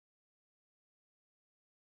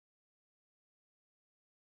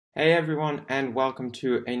Hey everyone, and welcome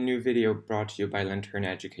to a new video brought to you by Lanterna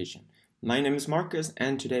Education. My name is Markus,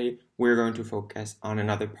 and today we're going to focus on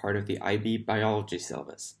another part of the IB biology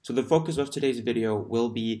syllabus. So the focus of today's video will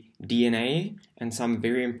be DNA and some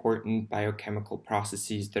very important biochemical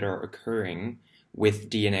processes that are occurring with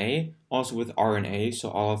DNA, also with RNA, so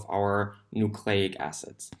all of our nucleic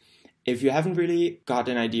acids. If you haven't really got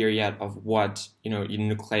an idea yet of what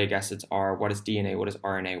nucleic acids are, what is DNA, what is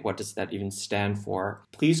RNA, what does that even stand for,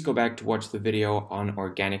 please go back to watch the video on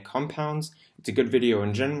organic compounds. It's a good video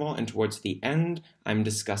in general, and towards the end, I'm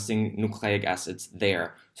discussing nucleic acids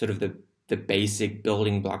there, sort of the basic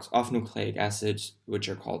building blocks of nucleic acids, which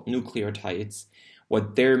are called nucleotides,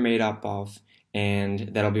 what they're made up of,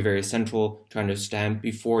 and that'll be very essential to understand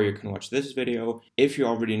before you can watch this video. If you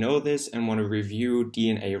already know this and want to review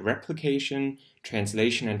DNA replication,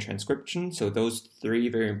 translation, and transcription, so those three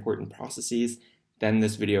very important processes, then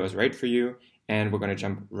this video is right for you, and we're going to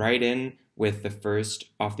jump right in with the first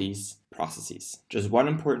of these processes. Just one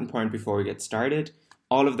important point before we get started.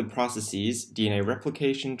 All of the processes, DNA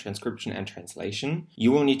replication, transcription, and translation,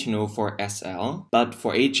 you will need to know for SL, but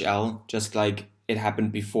for HL, just like it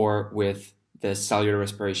happened before with the cellular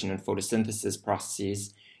respiration and photosynthesis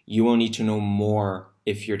processes, you will need to know more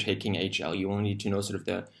if you're taking HL. You will need to know sort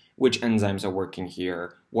of which enzymes are working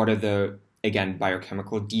here, what are the, again,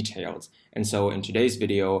 biochemical details. And so in today's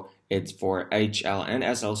video, it's for HL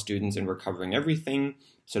and SL students, and we're covering everything,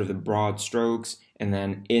 sort of the broad strokes, and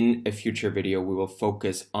then in a future video, we will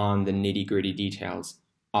focus on the nitty-gritty details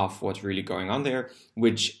of what's really going on there,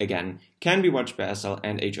 which again can be watched by SL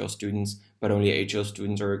and HL students, but only HL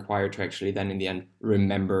students are required to actually then in the end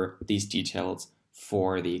remember these details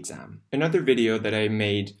for the exam. Another video that I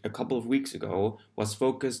made a couple of weeks ago was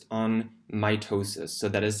focused on mitosis. So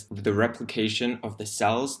that is the replication of the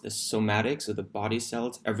cells, the somatic, so the body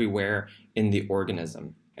cells everywhere in the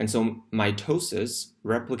organism. And so mitosis,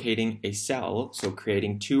 replicating a cell, so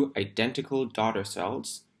creating two identical daughter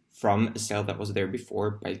cells from a cell that was there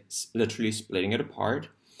before by literally splitting it apart,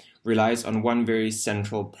 relies on one very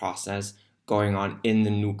central process going on in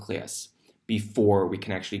the nucleus before we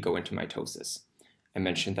can actually go into mitosis. I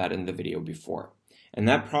mentioned that in the video before. And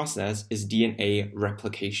that process is DNA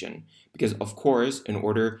replication, because of course, in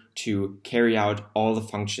order to carry out all the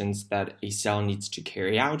functions that a cell needs to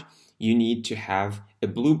carry out, you need to have a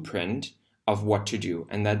blueprint of what to do,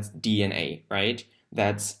 and that's DNA, right?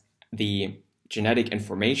 That's the genetic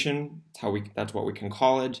information, that's what we can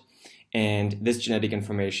call it, and this genetic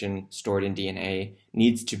information stored in DNA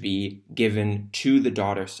needs to be given to the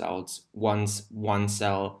daughter cells once one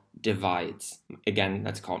cell divides. Again,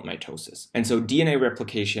 that's called mitosis. And so DNA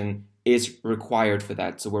replication is required for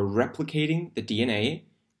that. So we're replicating the DNA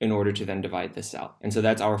in order to then divide the cell. And so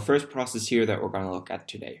that's our first process here that we're going to look at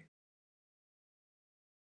today.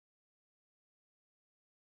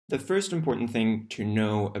 The first important thing to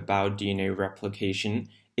know about DNA replication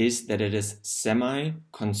is that it is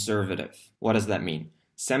semi-conservative. What does that mean?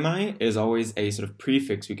 Semi is always a sort of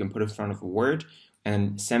prefix we can put in front of a word,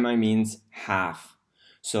 and semi means half.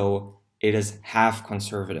 So it is half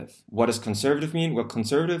conservative. What does conservative mean? Well,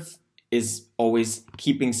 conservative is always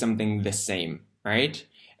keeping something the same, right?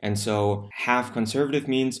 And so half conservative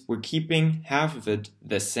means we're keeping half of it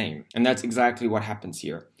the same. And that's exactly what happens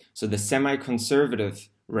here. So the semi-conservative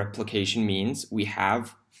replication means we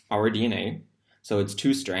have our DNA, so it's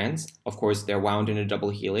two strands. Of course, they're wound in a double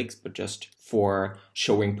helix, but just for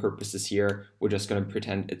showing purposes here, we're just going to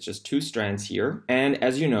pretend it's just two strands here. And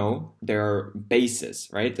as you know, there are bases,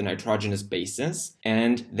 right? The nitrogenous bases,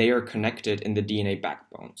 and they are connected in the DNA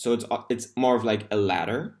backbone. So it's more of like a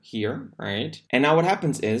ladder here, right? And now what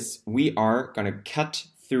happens is we are going to cut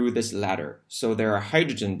through this ladder. So there are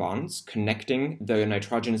hydrogen bonds connecting the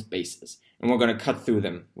nitrogenous bases, and we're going to cut through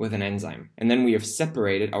them with an enzyme. And then we have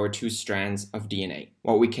separated our two strands of DNA.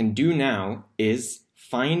 What we can do now is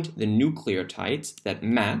find the nucleotides that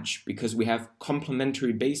match, because we have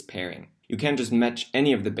complementary base pairing. You can't just match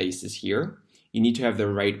any of the bases here. You need to have the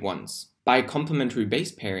right ones. By complementary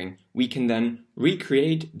base pairing, we can then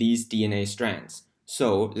recreate these DNA strands.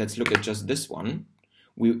 So let's look at just this one.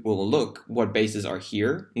 We will look what bases are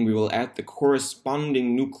here, and we will add the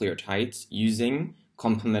corresponding nucleotides using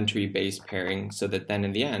complementary base pairing, so that then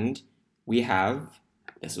in the end, we have,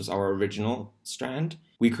 this was our original strand,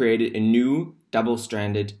 we created a new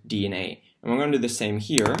double-stranded DNA. And we're going to do the same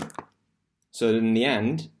here. So that in the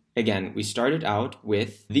end, again, we started out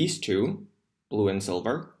with these two, blue and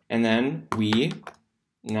silver, and then we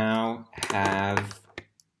now have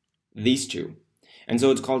these two. And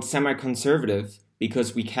so it's called semi-conservative,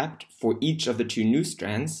 because we kept for each of the two new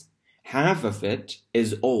strands Half of it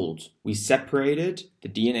is old. We separated the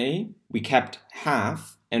DNA, we kept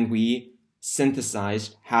half, and we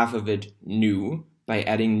synthesized half of it new by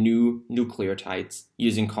adding new nucleotides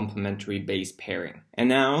using complementary base pairing. And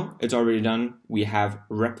now it's already done. We have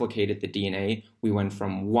replicated the DNA. We went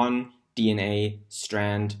from one DNA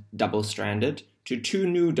strand double-stranded to two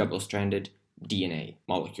new double-stranded DNA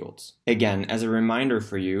molecules. Again, as a reminder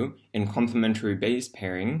for you, in complementary base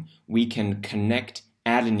pairing, we can connect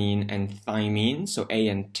adenine and thymine, so A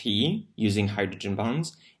and T, using hydrogen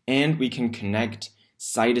bonds, and we can connect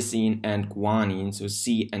cytosine and guanine, so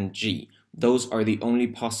C and G. Those are the only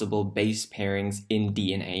possible base pairings in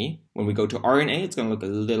DNA. When we go to RNA, it's going to look a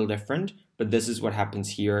little different, but this is what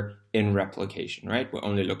happens here in replication, right? We're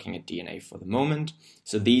only looking at DNA for the moment.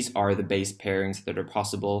 So these are the base pairings that are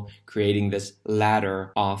possible, creating this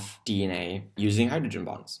ladder of DNA using hydrogen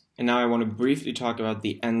bonds. And now I want to briefly talk about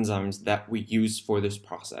the enzymes that we use for this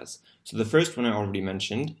process. So the first one I already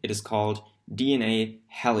mentioned, it is called DNA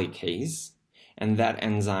helicase. And that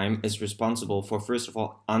enzyme is responsible for, first of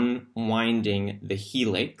all, unwinding the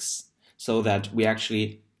helix so that we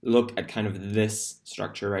actually look at kind of this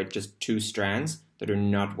structure, right? Just two strands that are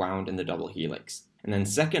not wound in the double helix. And then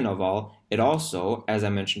second of all, it also, as I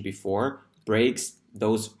mentioned before, breaks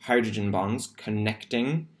those hydrogen bonds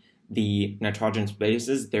connecting the nitrogen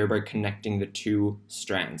bases, thereby connecting the two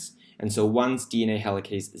strands. And so once DNA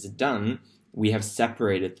helicase is done, we have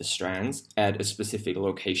separated the strands at a specific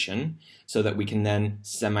location so that we can then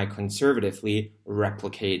semi-conservatively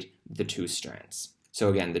replicate the two strands. So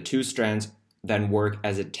again, the two strands then work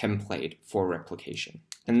as a template for replication.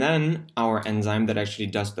 And then our enzyme that actually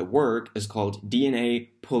does the work is called DNA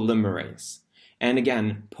polymerase. And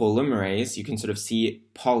again, polymerase, you can sort of see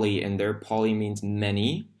poly in there. Poly means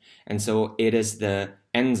many. And so it is the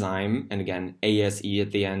enzyme, and again, ASE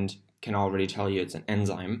at the end can already tell you it's an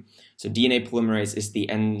enzyme. So DNA polymerase is the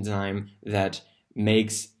enzyme that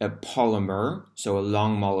makes a polymer, so a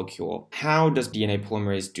long molecule. How does DNA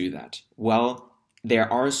polymerase do that? Well,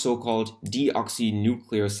 there are so-called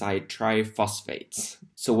deoxynucleoside triphosphates.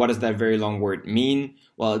 So what does that very long word mean?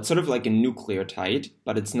 Well, it's sort of like a nucleotide,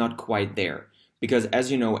 but it's not quite there. Because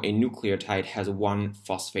as you know, a nucleotide has one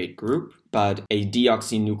phosphate group, but a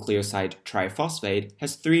deoxynucleoside triphosphate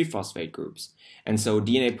has three phosphate groups. And so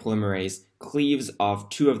DNA polymerase cleaves off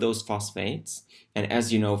two of those phosphates. And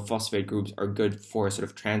as you know, phosphate groups are good for sort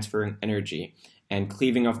of transferring energy. And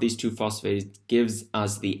cleaving off these two phosphates gives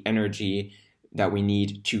us the energy that we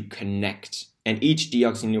need to connect. And each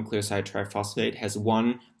deoxynucleoside triphosphate has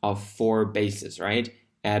one of four bases, right?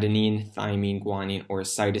 Adenine, thymine, guanine, or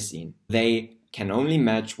cytosine. They can only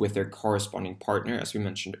match with their corresponding partner, as we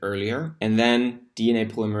mentioned earlier. And then DNA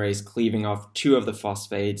polymerase cleaving off two of the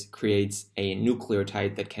phosphates creates a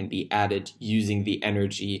nucleotide that can be added using the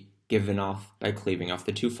energy given off by cleaving off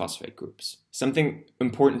the two phosphate groups. Something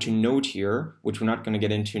important to note here, which we're not going to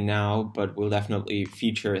get into now, but will definitely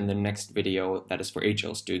feature in the next video that is for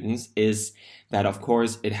HL students, is that of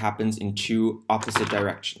course it happens in two opposite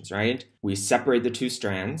directions, right? We separate the two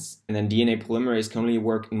strands, and then DNA polymerase can only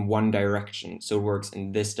work in one direction. So it works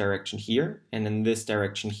in this direction here, and in this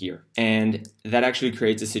direction here. And that actually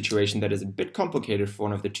creates a situation that is a bit complicated for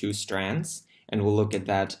one of the two strands, and we'll look at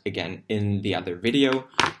that again in the other video.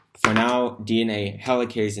 For now, DNA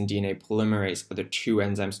helicase and DNA polymerase are the two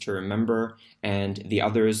enzymes to remember, and the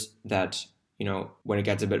others that, when it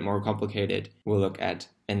gets a bit more complicated, we'll look at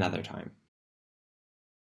another time.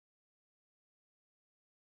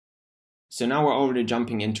 So now we're already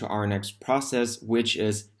jumping into our next process, which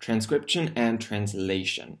is transcription and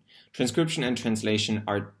translation. Transcription and translation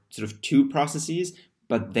are sort of two processes,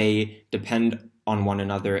 but they depend on one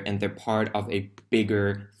another, and they're part of a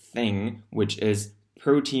bigger thing, which is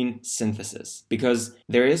protein synthesis, because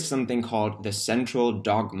there is something called the central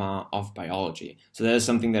dogma of biology. So that is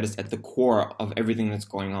something that is at the core of everything that's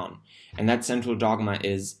going on. And that central dogma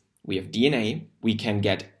is we have DNA, we can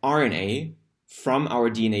get RNA from our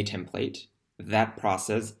DNA template. That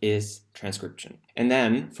process is transcription. And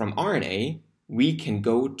then from RNA, we can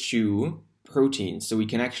go to proteins. So we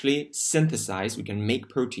can actually synthesize, we can make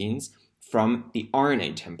proteins from the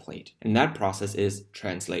RNA template. And that process is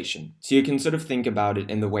translation. So you can sort of think about it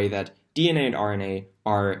in the way that DNA and RNA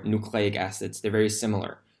are nucleic acids. They're very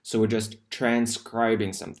similar. So we're just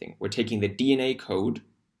transcribing something. We're taking the DNA code.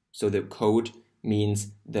 So the code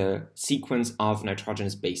means the sequence of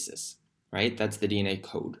nitrogenous bases, right? That's the DNA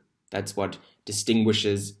code. That's what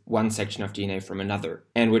distinguishes one section of DNA from another.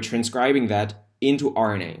 And we're transcribing that into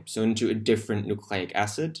RNA, so into a different nucleic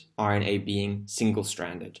acid, RNA being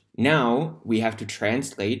single-stranded. Now we have to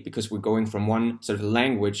translate, because we're going from one sort of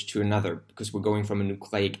language to another, because we're going from a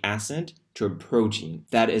nucleic acid to a protein.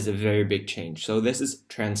 That is a very big change. So this is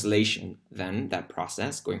translation then, that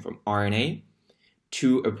process, going from RNA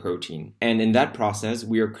to a protein. And in that process,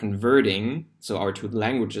 we are converting, so our two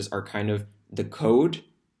languages are kind of the code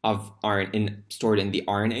of stored in the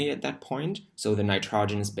RNA at that point, so the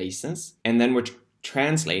nitrogenous bases, and then we're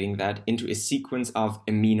translating that into a sequence of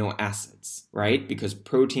amino acids, right? Because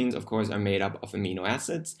proteins, of course, are made up of amino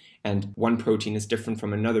acids, and one protein is different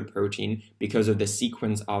from another protein because of the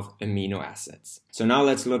sequence of amino acids. So now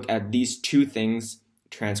let's look at these two things,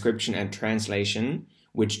 transcription and translation,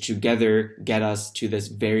 which together get us to this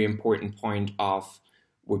very important point of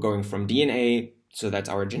we're going from DNA, so that's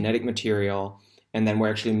our genetic material, and then we're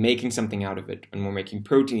actually making something out of it, and we're making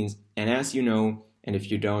proteins. And as you know, and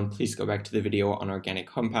if you don't, please go back to the video on organic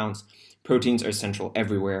compounds, proteins are central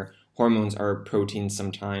everywhere. Hormones are proteins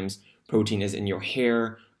sometimes. Protein is in your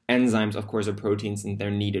hair. Enzymes, of course, are proteins, and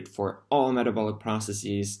they're needed for all metabolic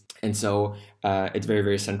processes. And so it's very,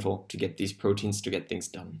 very central to get these proteins to get things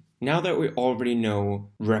done. Now that we already know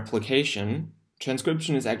replication,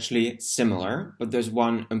 transcription is actually similar, but there's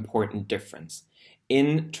one important difference.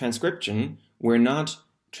 In transcription, we're not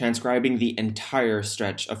transcribing the entire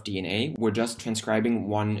stretch of DNA, we're just transcribing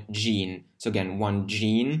one gene. So again, one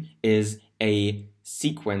gene is a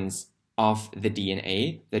sequence of the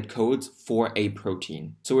DNA that codes for a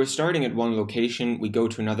protein. So we're starting at one location, we go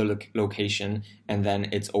to another location, and then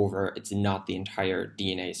it's over. It's not the entire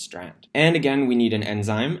DNA strand. And again, we need an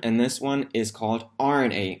enzyme, and this one is called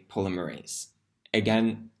RNA polymerase.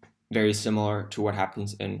 Again, very similar to what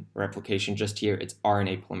happens in replication, just here it's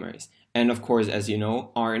RNA polymerase. And of course, as you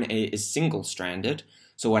know, RNA is single-stranded.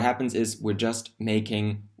 So what happens is we're just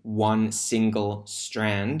making one single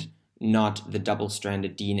strand, not the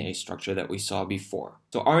double-stranded DNA structure that we saw before.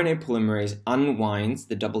 So RNA polymerase unwinds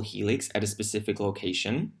the double helix at a specific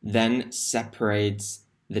location, then separates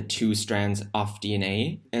the two strands of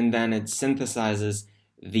DNA, and then it synthesizes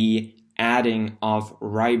the adding of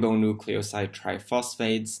ribonucleoside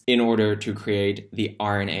triphosphates in order to create the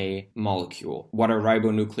RNA molecule. What are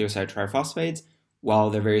ribonucleoside triphosphates?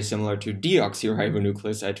 Well, they're very similar to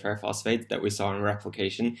deoxyribonucleoside triphosphates that we saw in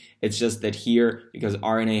replication. It's just that here, because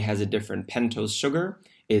RNA has a different pentose sugar,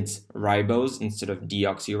 it's ribose instead of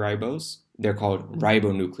deoxyribose. They're called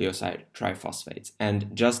ribonucleoside triphosphates.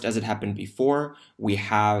 And just as it happened before, we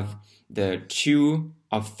have the 2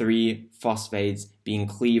 of 3 phosphates being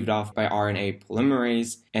cleaved off by RNA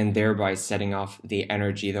polymerase and thereby setting off the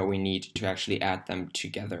energy that we need to actually add them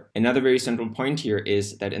together. Another very central point here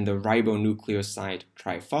is that in the ribonucleoside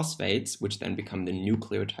triphosphates, which then become the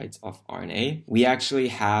nucleotides of RNA, we actually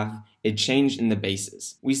have a change in the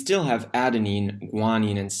bases. We still have adenine,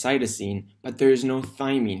 guanine, and cytosine, but there is no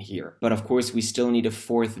thymine here. But of course, we still need a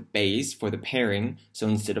 4th base for the pairing, so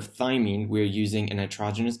instead of thymine, we're using a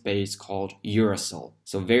nitrogenous base called uracil.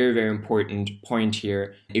 So very, very important point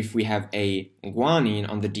here. If we have a guanine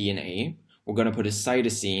on the DNA, we're going to put a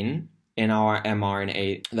cytosine in our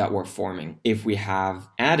mRNA that we're forming. If we have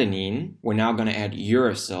adenine, we're now going to add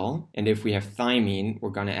uracil, and if we have thymine, we're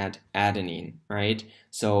going to add adenine, right?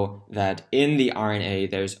 So that in the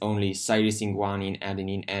RNA, there's only cytosine, guanine,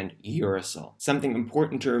 adenine, and uracil. Something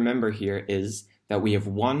important to remember here is that we have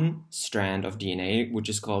one strand of DNA, which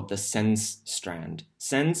is called the sense strand.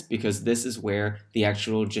 Sense because this is where the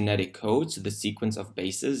actual genetic code, so the sequence of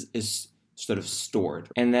bases, is sort of stored.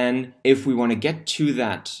 And then if we want to get to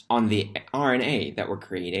that on the RNA that we're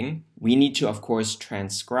creating, we need to, of course,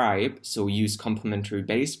 transcribe, so use complementary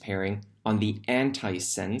base pairing on the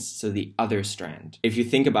antisense, so the other strand. If you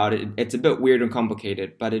think about it, it's a bit weird and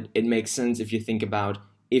complicated, but it makes sense if you think about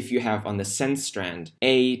if you have on the sense strand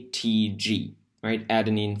ATG, right?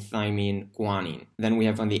 Adenine, thymine, guanine. Then we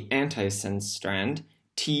have on the antisense strand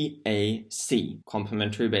TAC,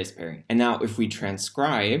 complementary base pairing. And now if we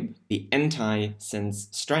transcribe the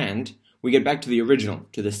antisense strand, we get back to the original,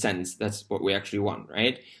 to the sense. That's what we actually want,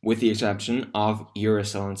 right? With the exception of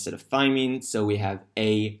uracil instead of thymine, so we have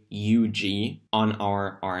AUG on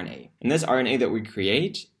our RNA. And this RNA that we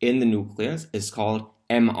create in the nucleus is called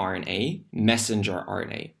mRNA, messenger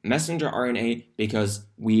RNA. Messenger RNA because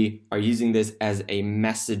we are using this as a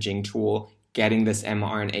messaging tool, getting this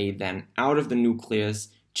mRNA then out of the nucleus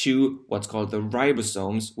to what's called the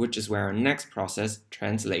ribosomes, which is where our next process,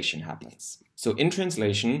 translation, happens. So in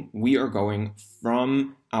translation, we are going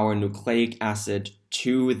from our nucleic acid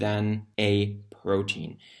to then a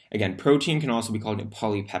protein. Again, protein can also be called a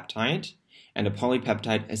polypeptide. And a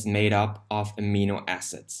polypeptide is made up of amino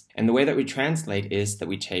acids. And the way that we translate is that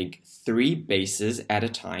we take 3 bases at a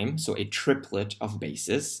time, so a triplet of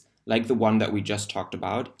bases, like the one that we just talked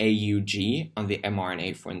about, AUG on the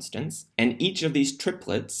mRNA, for instance. And each of these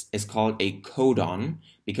triplets is called a codon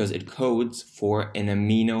because it codes for an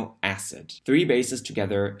amino acid. 3 bases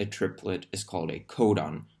together, a triplet is called a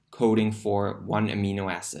codon, coding for one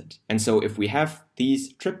amino acid. And so if we have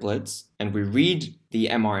these triplets and we read the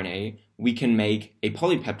mRNA, we can make a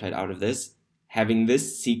polypeptide out of this, having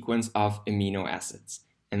this sequence of amino acids.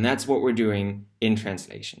 And that's what we're doing in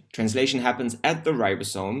translation. Translation happens at the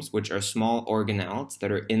ribosomes, which are small organelles that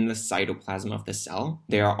are in the cytoplasm of the cell.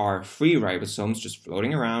 There are free ribosomes just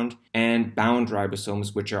floating around, and bound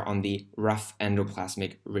ribosomes, which are on the rough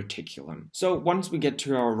endoplasmic reticulum. So once we get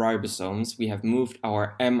to our ribosomes, we have moved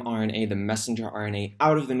our mRNA, the messenger RNA,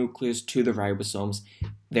 out of the nucleus to the ribosomes.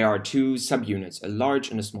 There are 2 subunits, a large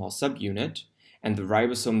and a small subunit, and the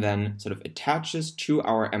ribosome then sort of attaches to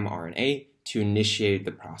our mRNA to initiate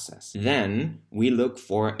the process. Then we look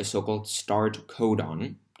for a so-called start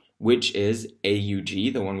codon, which is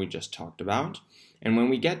AUG, the one we just talked about. And when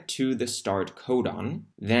we get to the start codon,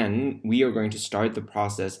 then we are going to start the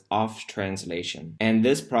process of translation. And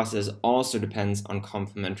this process also depends on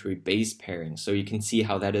complementary base pairing. So you can see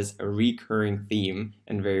how that is a recurring theme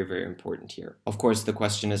and very, very important here. Of course, the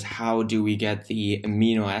question is, how do we get the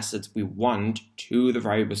amino acids we want to the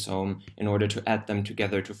ribosome in order to add them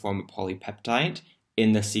together to form a polypeptide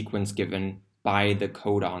in the sequence given by the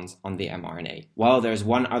codons on the mRNA? Well, there's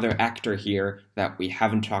one other actor here that we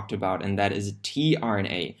haven't talked about, and that is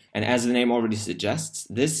tRNA. And as the name already suggests,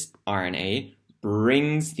 this RNA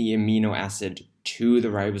brings the amino acid to the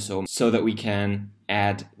ribosome so that we can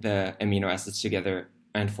add the amino acids together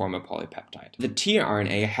and form a polypeptide. The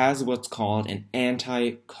tRNA has what's called an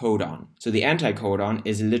anticodon. So the anticodon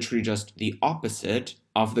is literally just the opposite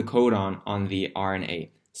of the codon on the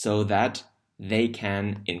RNA, so that they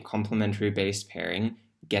can, in complementary base pairing,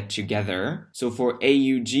 get together. So for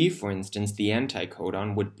AUG, for instance, the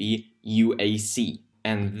anticodon would be UAC.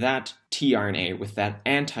 And that tRNA with that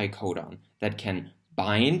anticodon that can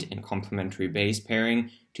bind in complementary base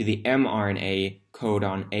pairing to the mRNA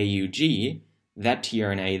codon AUG, that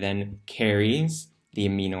tRNA then carries the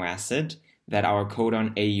amino acid that our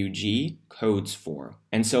codon AUG codes for.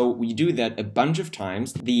 And so we do that a bunch of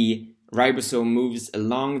times. The ribosome moves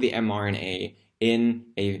along the mRNA in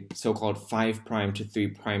a so-called 5' to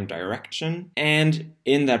 3' direction. And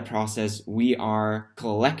in that process, we are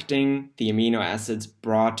collecting the amino acids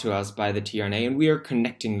brought to us by the tRNA, and we are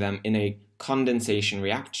connecting them in a condensation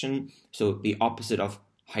reaction. So the opposite of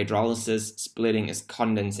hydrolysis, splitting, is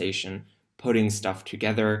condensation, putting stuff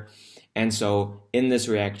together. And so in this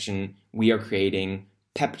reaction, we are creating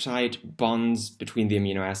peptide bonds between the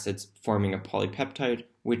amino acids, forming a polypeptide,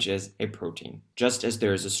 which is a protein. Just as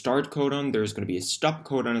there is a start codon, there's going to be a stop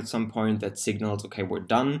codon at some point that signals, okay, we're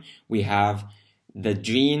done. We have the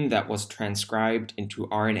gene that was transcribed into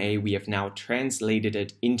RNA. We have now translated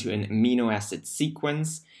it into an amino acid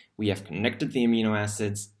sequence. We have connected the amino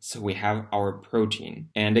acids, so we have our protein.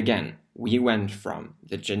 And again, we went from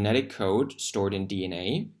the genetic code stored in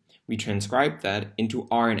DNA, we transcribed that into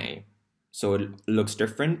RNA. So it looks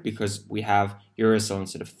different because we have uracil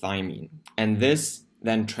instead of thymine. And this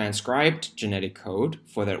then transcribed genetic code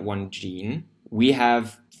for that one gene, we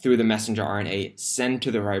have, through the messenger RNA, sent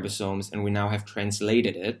to the ribosomes, and we now have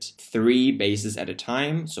translated it 3 bases at a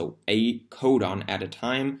time, so a codon at a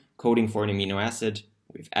time, coding for an amino acid.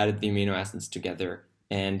 We've added the amino acids together,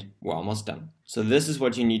 and we're almost done. So this is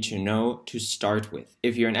what you need to know to start with.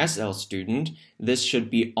 If you're an SL student, this should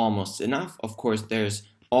be almost enough. Of course, there's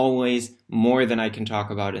always more than I can talk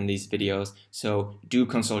about in these videos, so do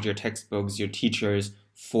consult your textbooks, your teachers,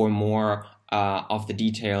 for more of the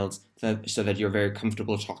details so that you're very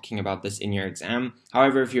comfortable talking about this in your exam.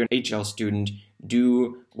 However, if you're an HL student,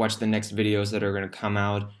 do watch the next videos that are going to come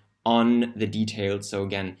out on the details. So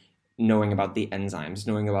again, knowing about the enzymes,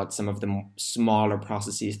 knowing about some of the smaller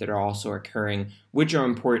processes that are also occurring, which are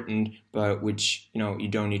important, but which, you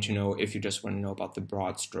don't need to know if you just want to know about the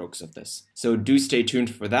broad strokes of this. So do stay tuned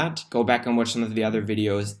for that. Go back and watch some of the other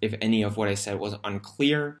videos if any of what I said was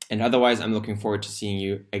unclear. And otherwise, I'm looking forward to seeing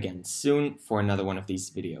you again soon for another one of these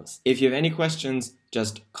videos. If you have any questions,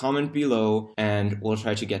 just comment below and we'll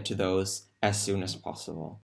try to get to those as soon as possible.